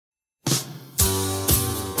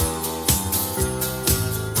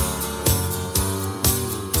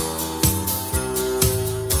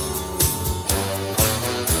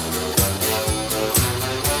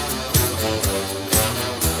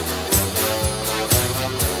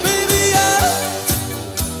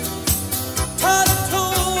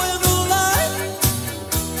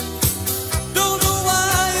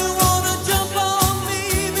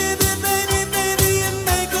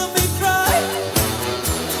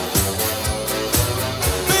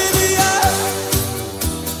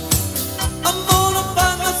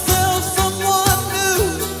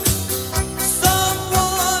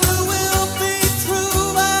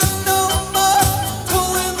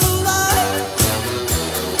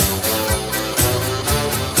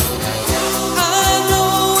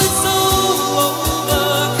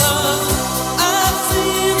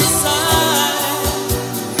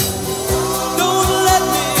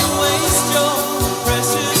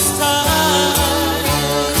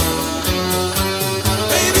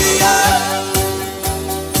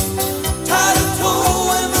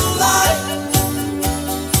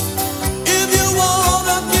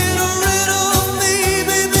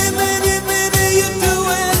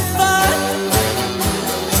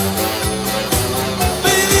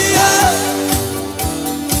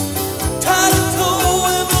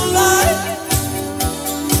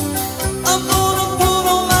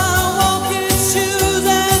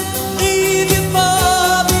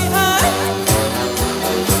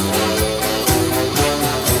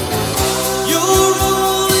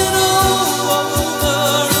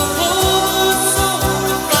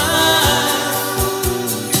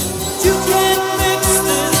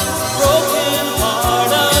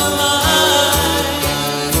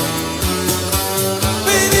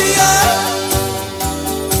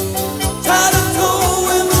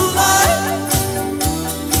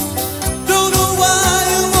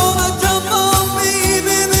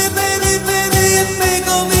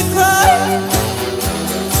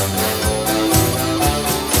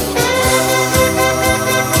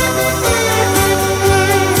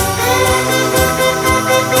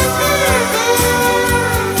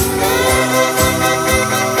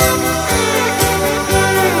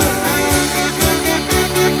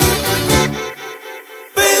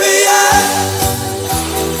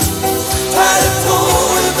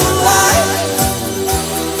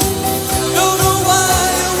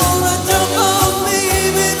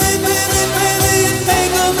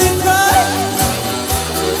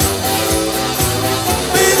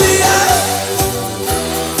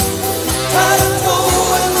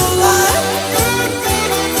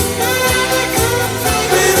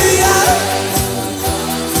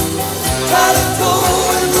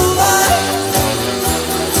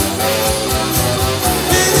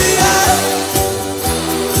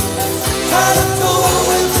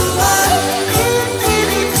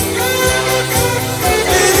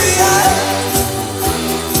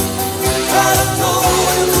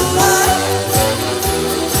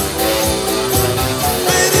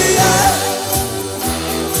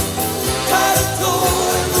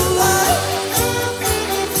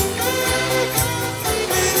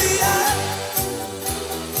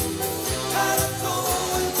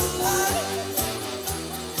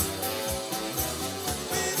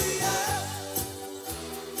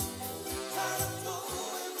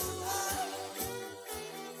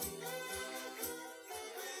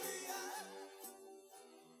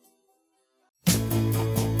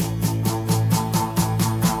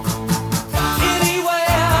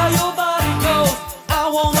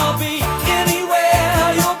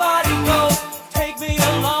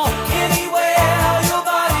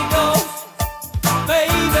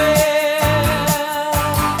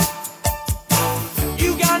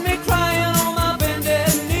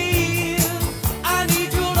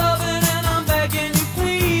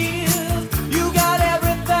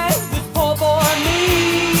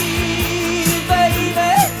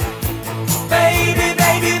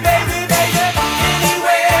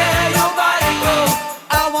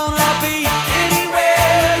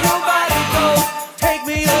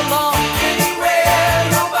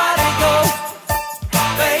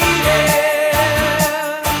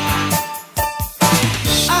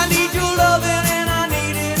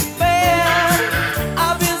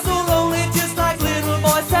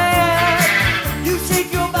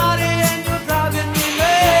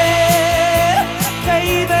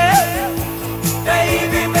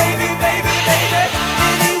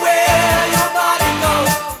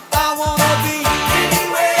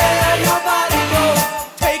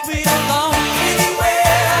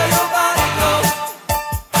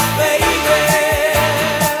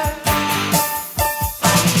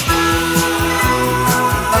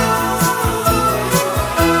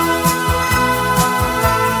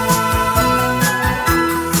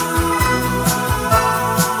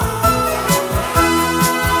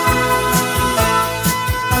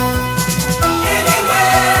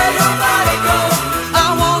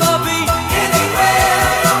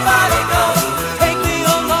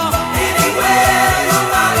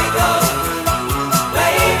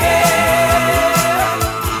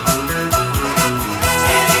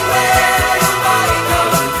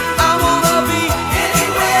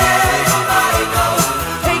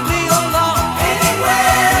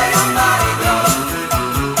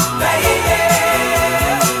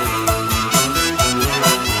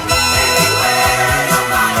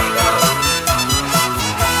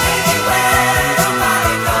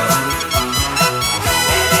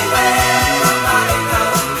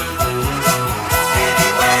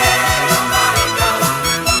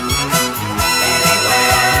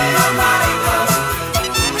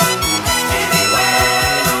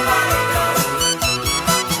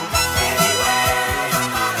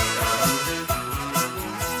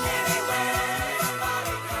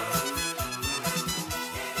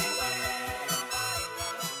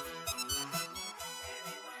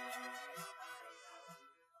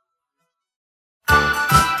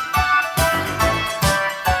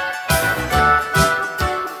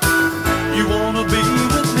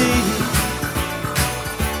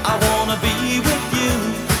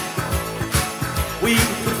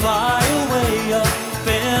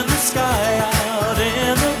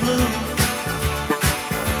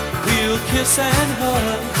kiss and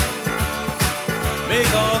hug,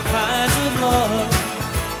 make all kinds of love.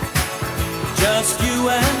 Just you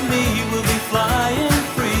and me will be flying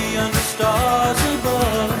free under stars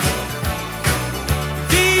above.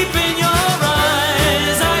 Deep in your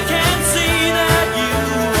eyes I can see that you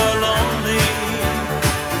are lonely.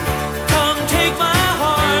 Come take my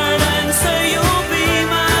heart and say you'll be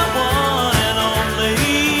my one and only.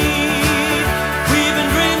 We've been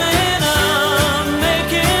dreaming of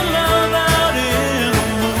making love out in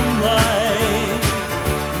the moonlight,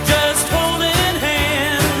 just holding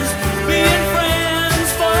hands, being friends,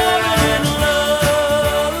 falling in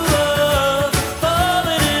love,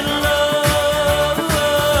 falling in love,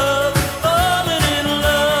 falling in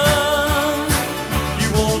love. You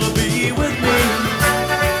wanna be with me,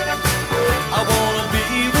 I wanna be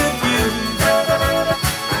with you.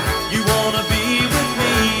 You wanna be with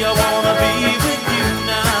me, I wanna be with you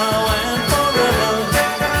now and forever.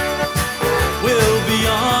 We'll be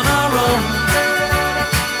on our own,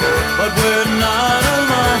 but we're not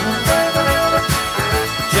alone.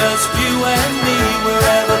 Just you and me,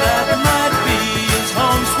 wherever that might be, is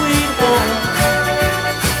home sweet home.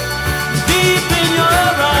 Deep in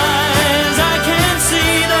your eyes I can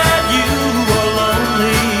see that you are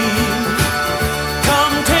lonely.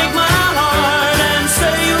 Come take my heart and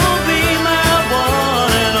say you'll be my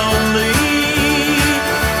one and only.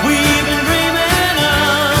 We've been dreaming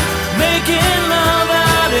of making love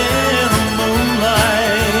out in the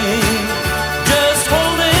moonlight, just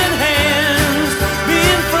holding hands,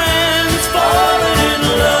 being friends, falling in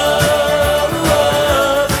love,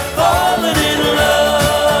 falling in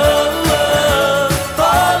love,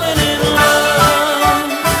 falling in love.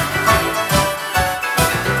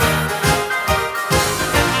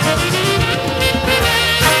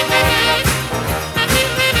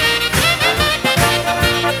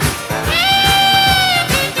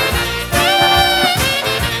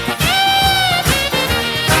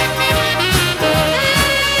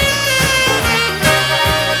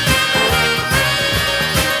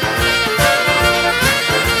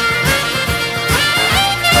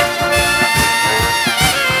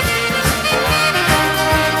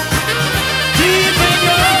 Deep in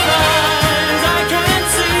your eyes I can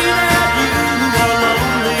see that you are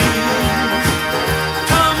lonely.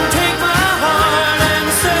 Come take my heart and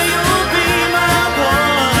say you'll be my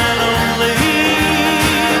one and only.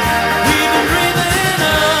 We've been dreaming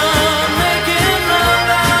of making love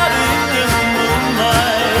out in the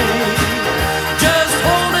moonlight, just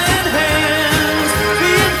holding hands,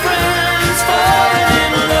 being friends, falling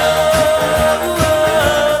in love,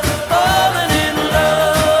 falling in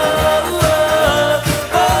love,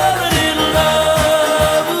 falling in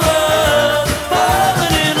love,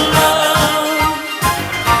 falling in love.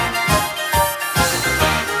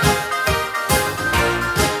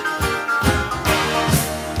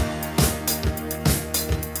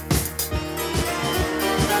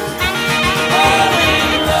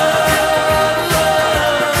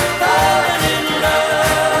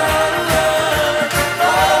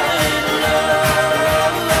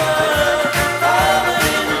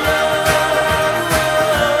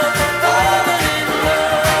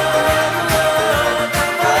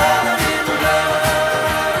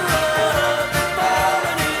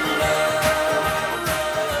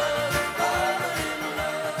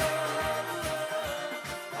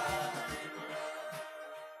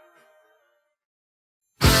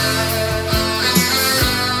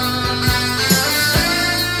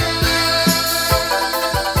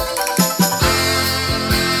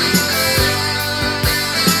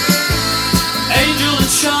 Angel and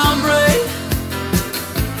chambray,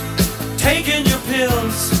 taking your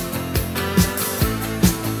pills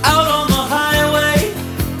out on the highway.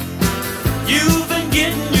 You've been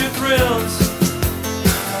getting your thrills.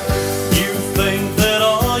 You think that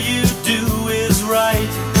all you do is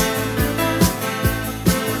right,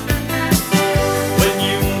 when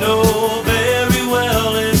you know very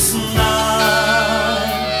well it's not.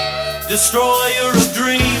 Destroyer of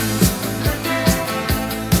dreams,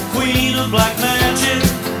 queen of black magic,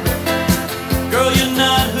 girl, you're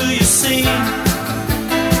not who you seem,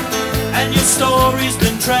 and your story's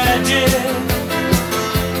been tragic.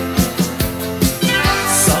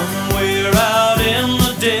 Somewhere out in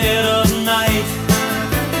the dead of night,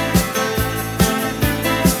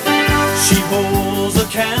 she holds a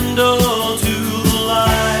candle to the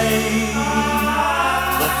light.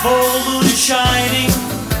 The full moon is shining,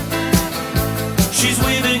 she's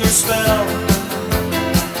weaving her spell.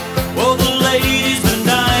 Well, the lady's been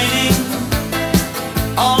dining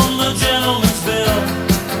on the gentleman's bill.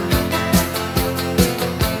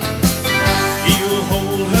 He'll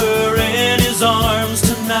hold her in his arms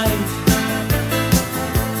tonight.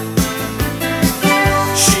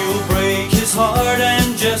 She'll break his heart,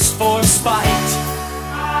 and just for spite,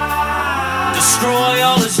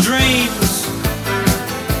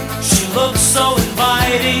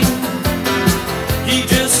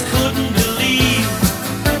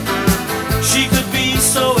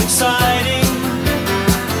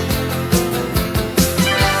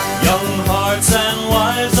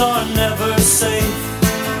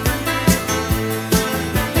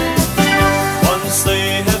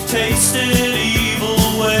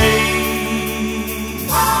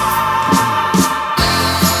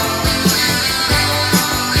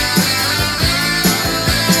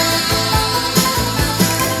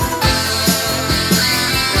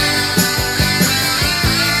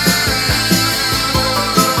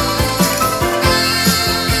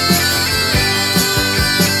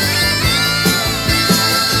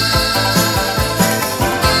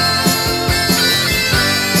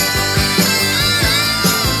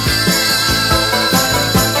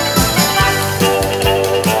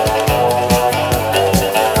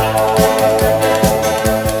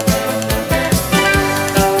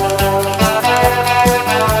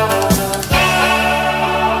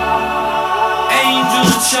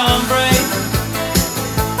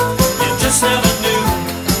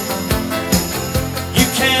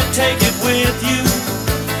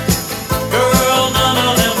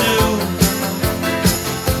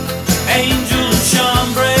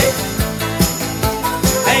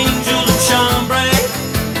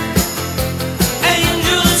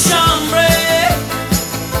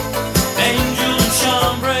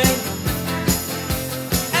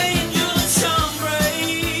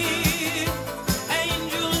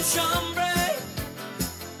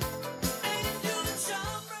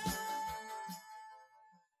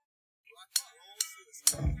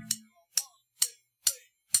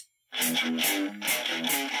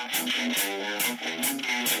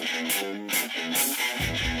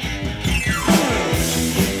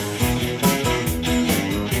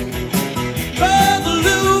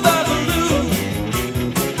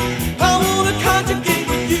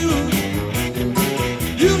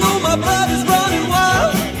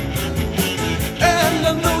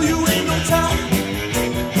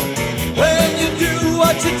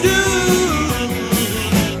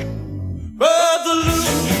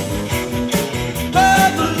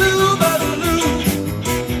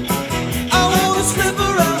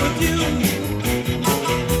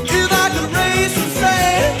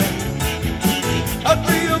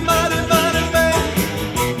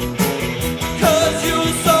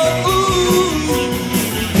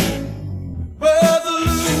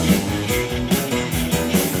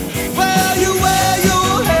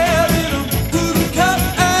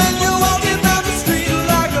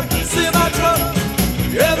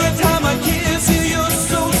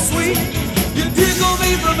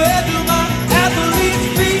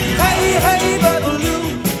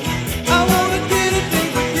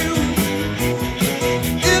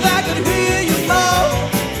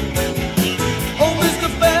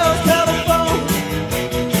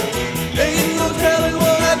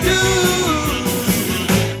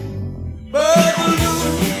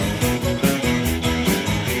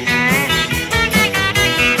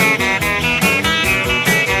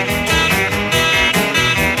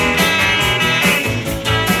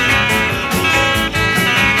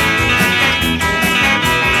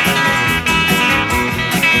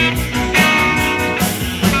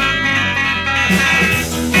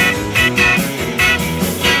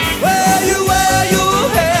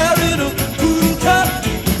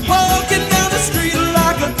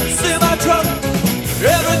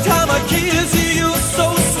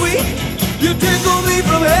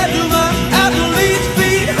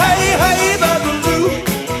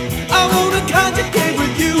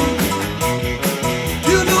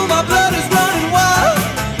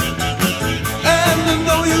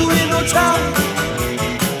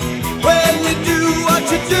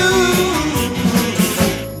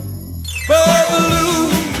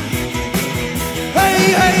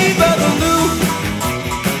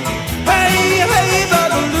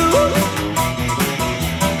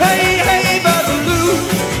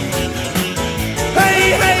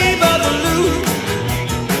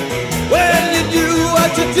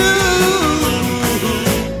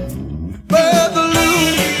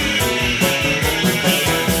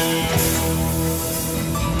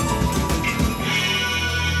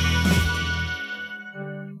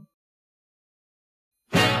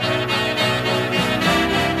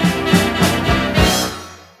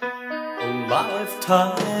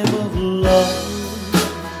 Lifetime of love,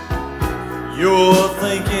 you're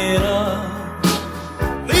thinking of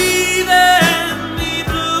leaving me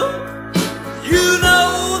blue. You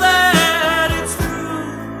know that it's true,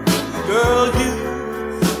 girl. You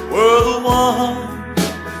were the one,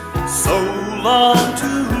 so long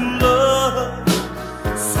to love,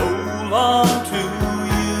 so long to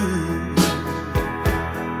you.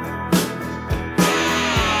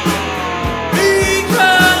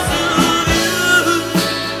 Because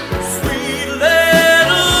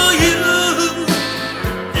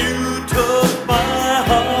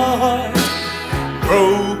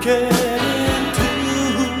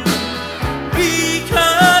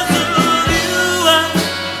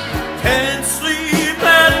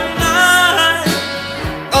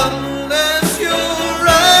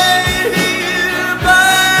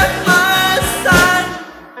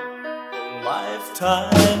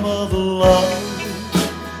time of love,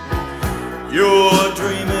 you're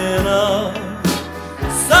dreaming of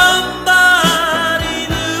somebody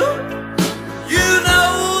new. You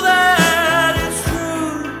know that it's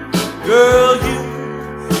true, girl. You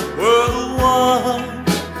were the one,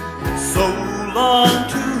 so long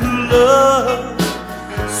to love,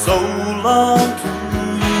 so long to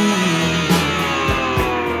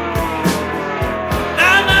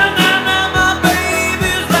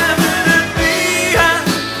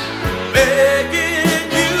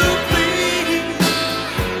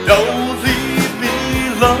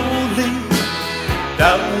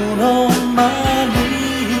down on my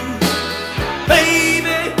knees.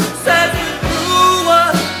 Baby says it's true,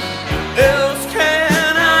 what else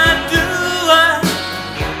can I do? I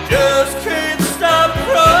just can't stop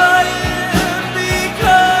crying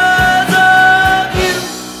because of you.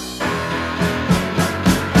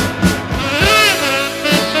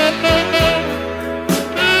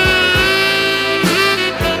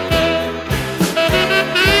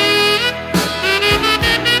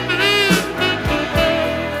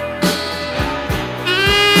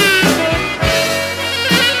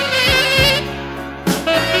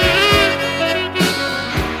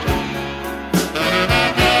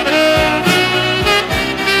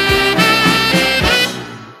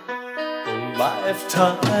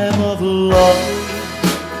 time of love.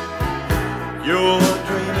 You're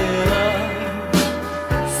dreaming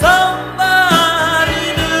of somebody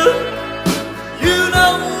new. You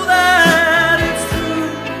know that it's true.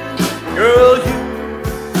 Girl, you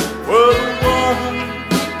were the one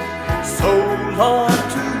so long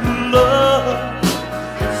to love,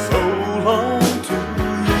 so long to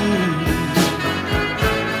lose.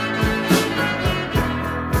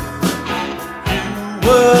 You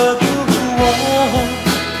were the one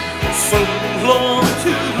so long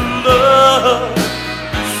to love,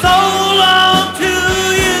 so long to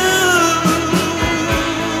you.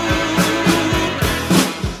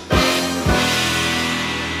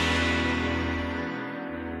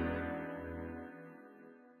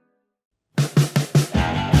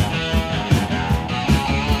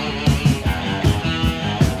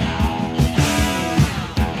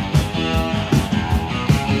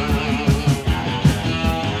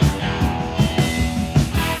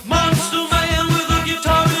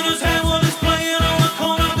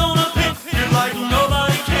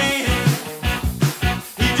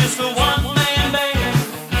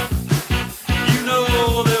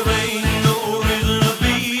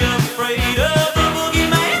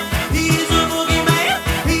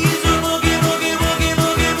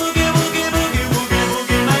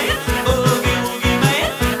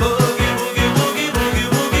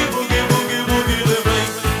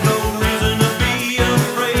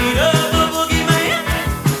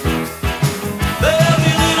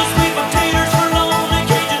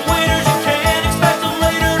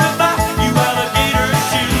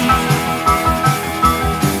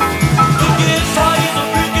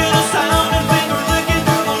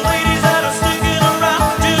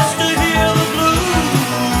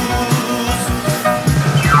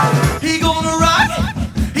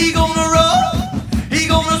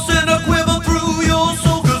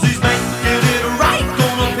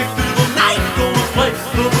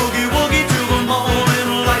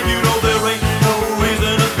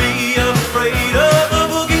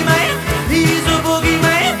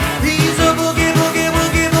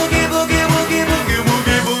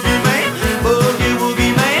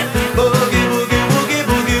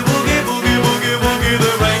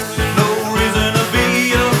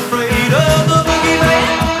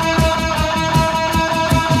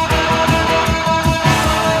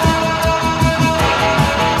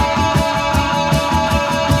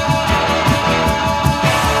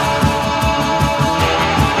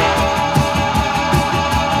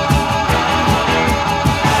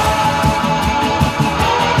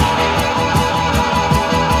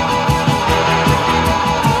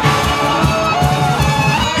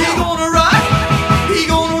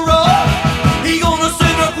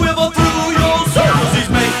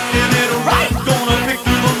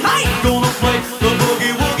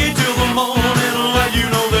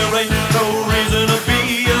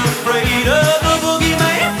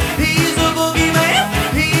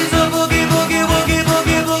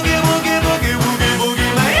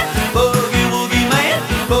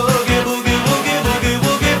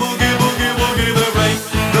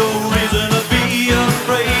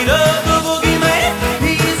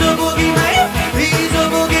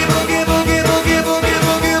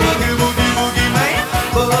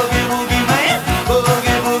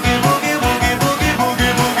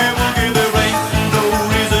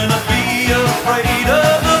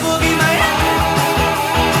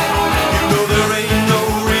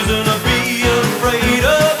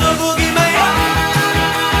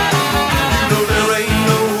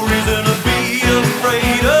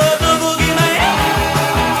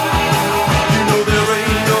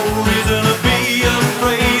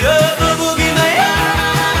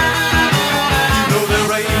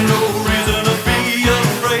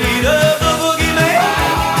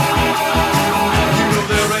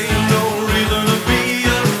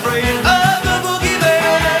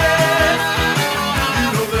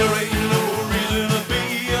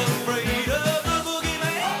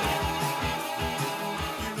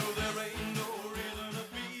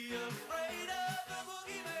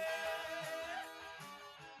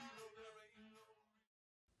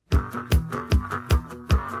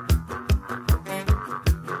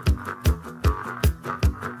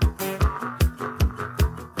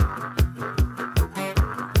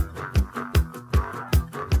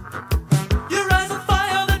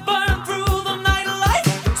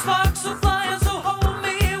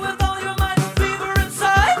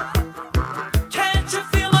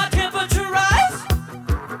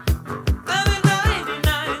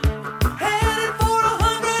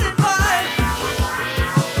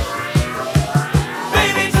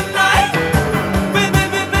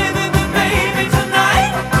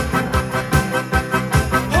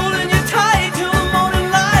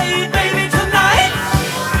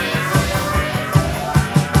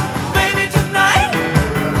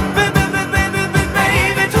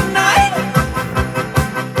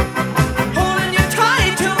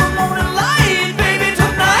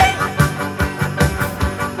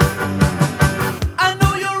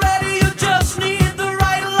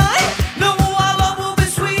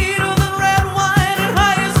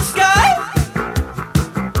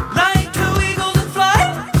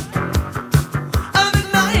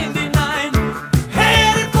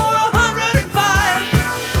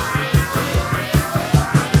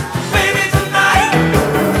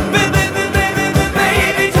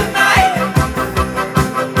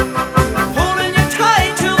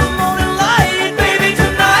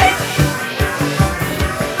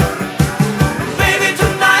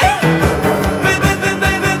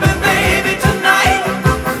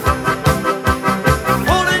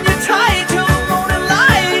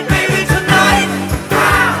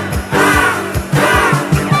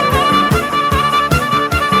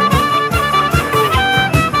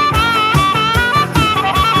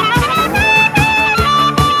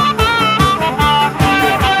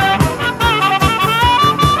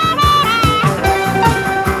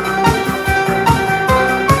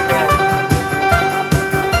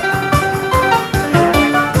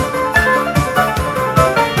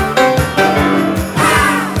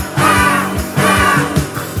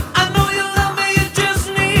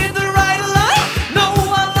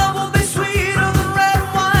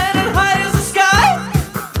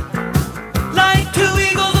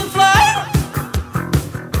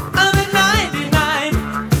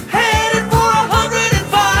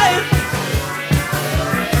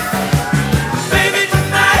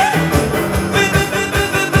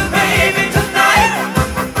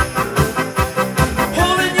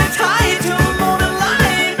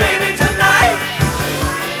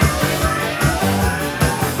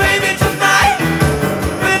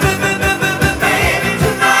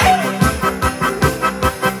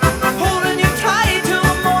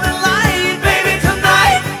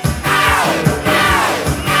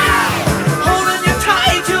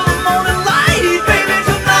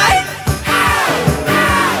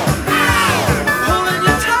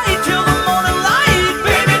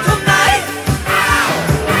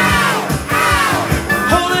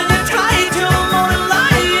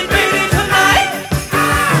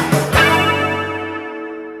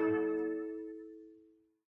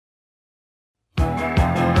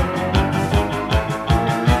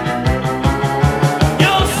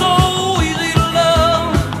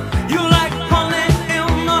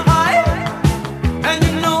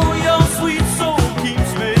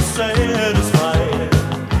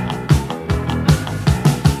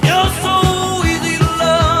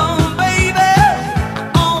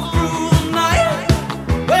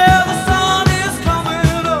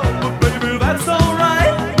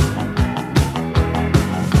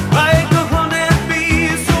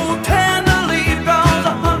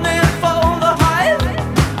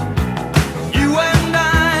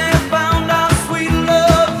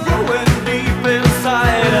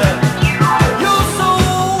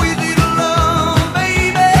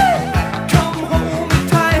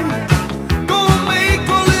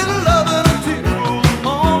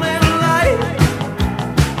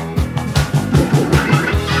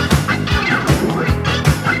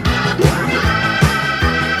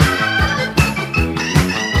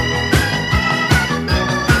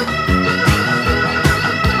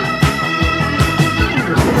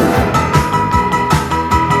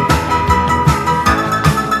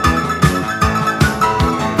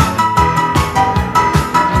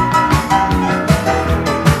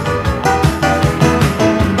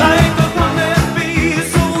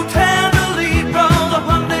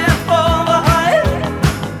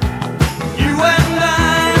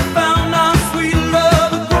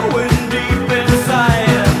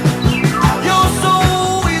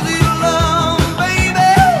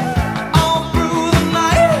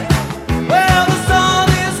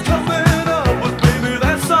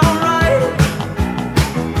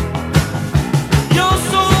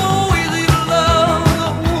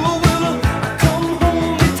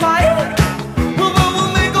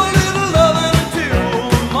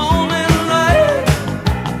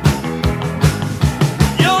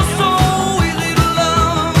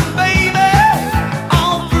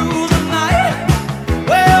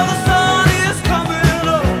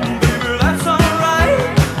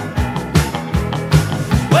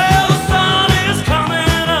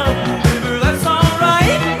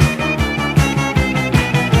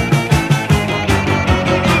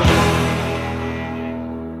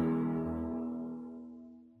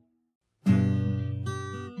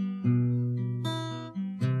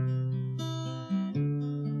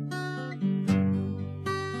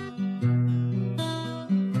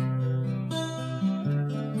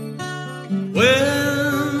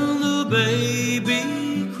 When the baby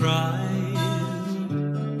cries,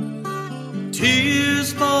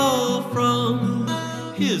 tears fall from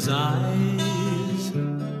his eyes,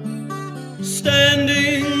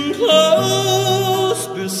 standing close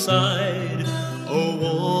beside a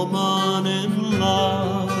woman in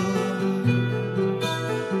love.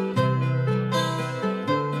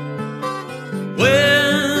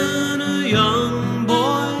 When a young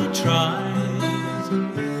boy tries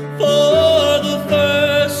for the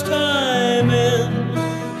first time in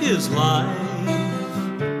his life,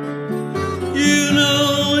 you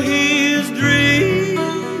know he's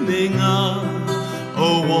dreaming of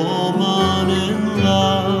a woman in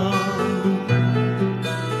love.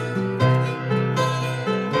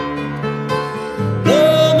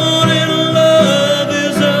 Woman in love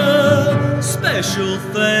is a special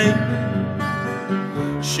thing.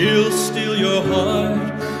 She'll steal your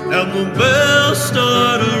heart and the bells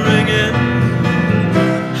start ringing.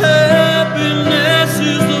 Happiness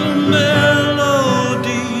is the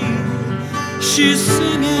melody she's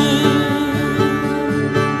singing.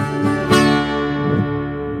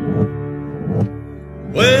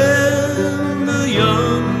 When the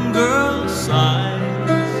young girl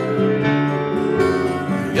sighs,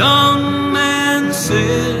 the young man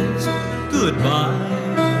says goodbye.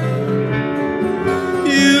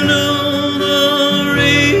 You know the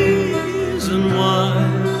reason why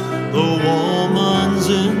the woman's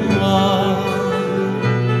in love.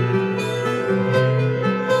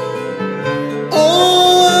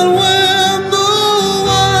 Oh, and when the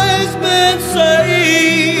wise men say,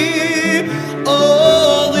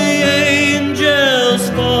 all the angels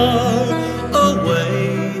far away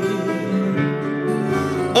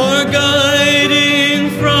are guiding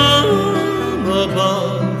from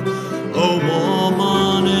above a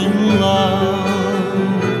woman in love.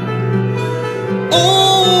 Oh,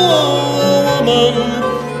 a woman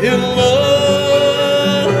in love.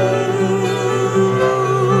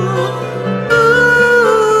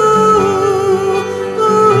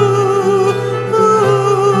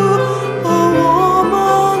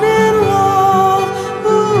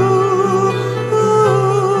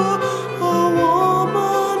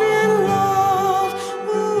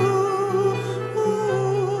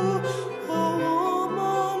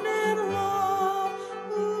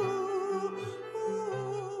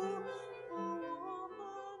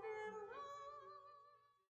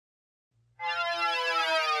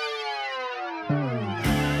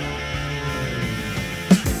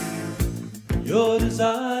 Your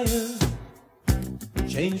desire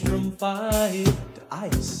changed from fire to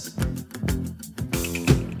ice.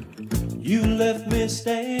 You left me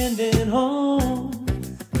standing on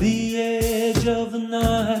the edge of the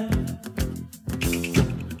night.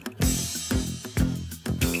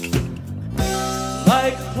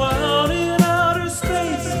 Like a cloud in outer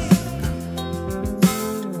space,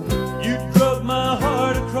 you drove my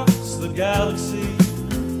heart across the galaxy.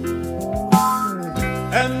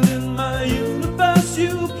 And in my universe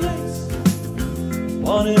you placed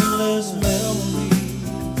one endless memory.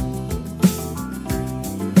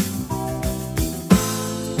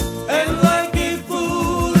 And like a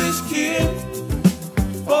foolish kid,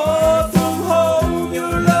 far from home,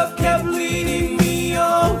 your love kept leading me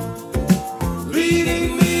on,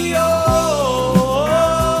 leading me on.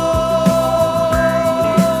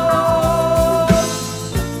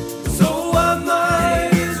 So I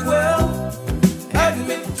might as well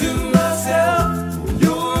admit to myself,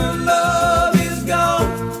 your love is gone,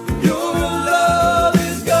 your love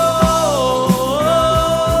is gone.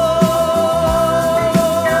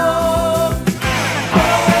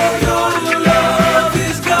 Oh, your love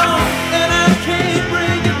is gone, and I can't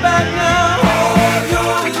bring it back now. Oh,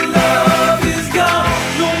 your love is gone,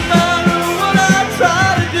 no matter what I try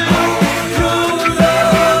to do. Your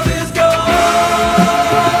love is gone.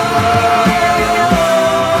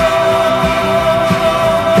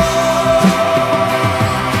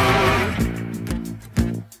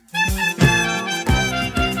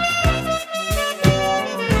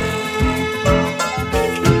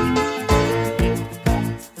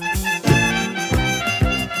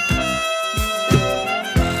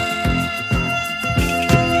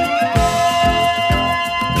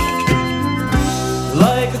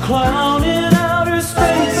 Like a clown in outer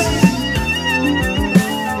space,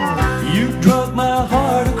 you drove my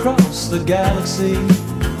heart across the galaxy.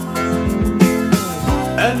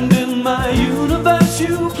 And in my universe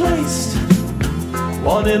you placed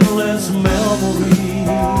one endless memory.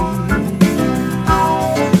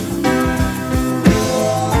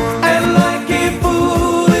 And like a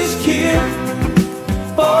foolish kid,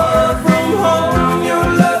 far from home, your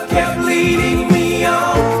love kept leading me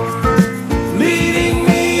on,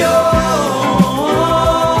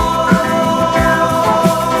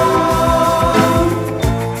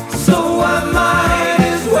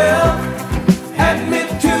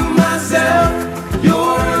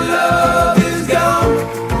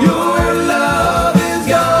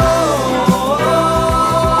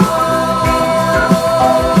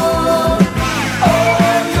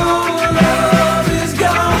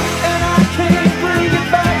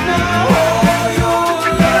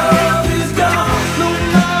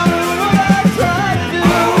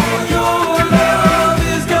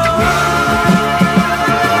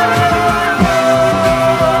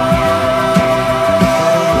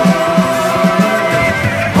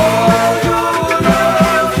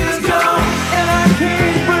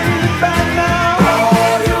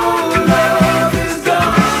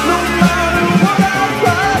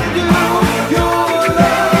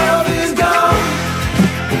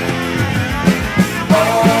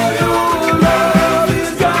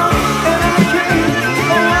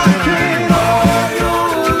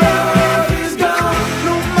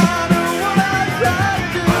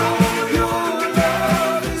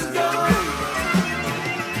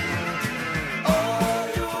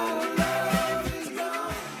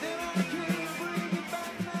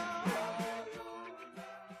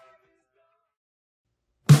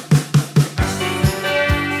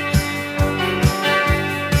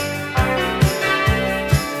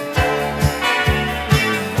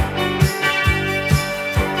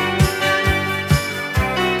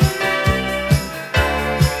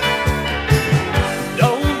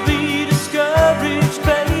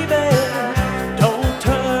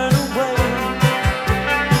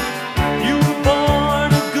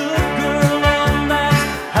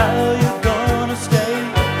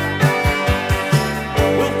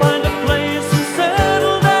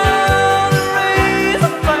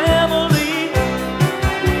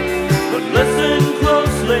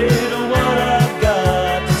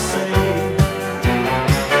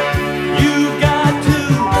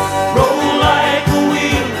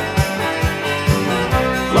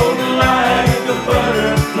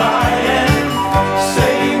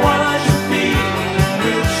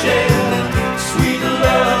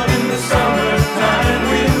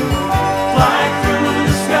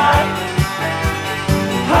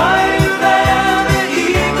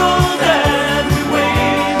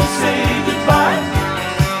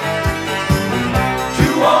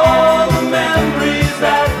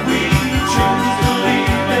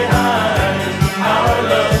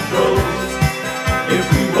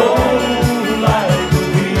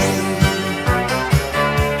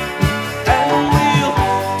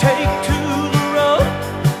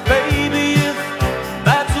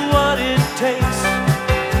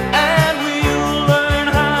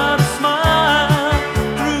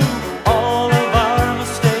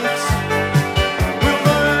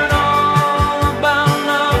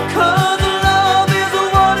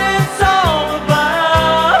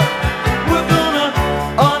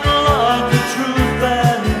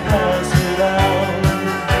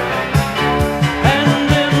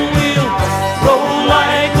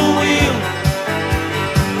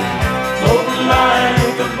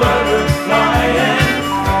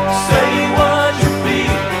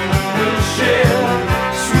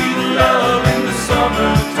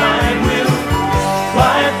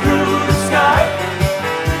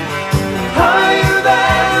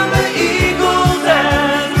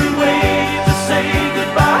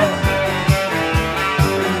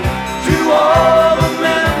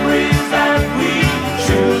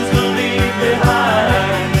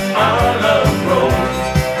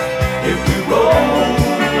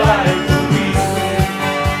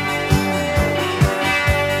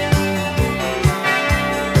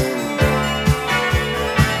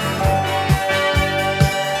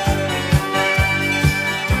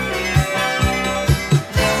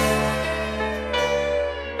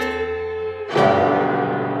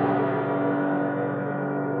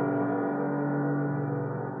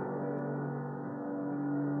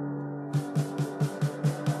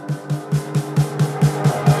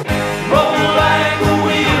 Roll like a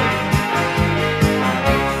wheel,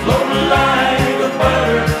 float like a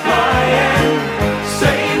butterfly, and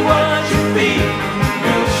say what you feel.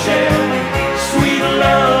 We'll share sweet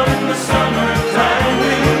love in the summertime.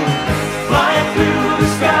 We'll fly through the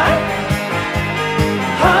sky,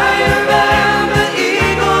 higher than the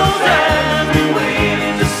eagles, as we wait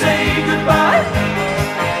to say goodbye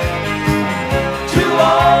to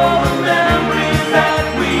all the memories that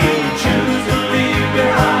we choose to leave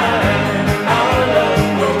behind. Our love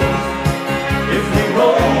grows if we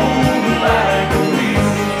roll like a wheel,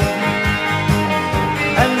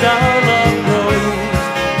 and our love grows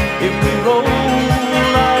if we roll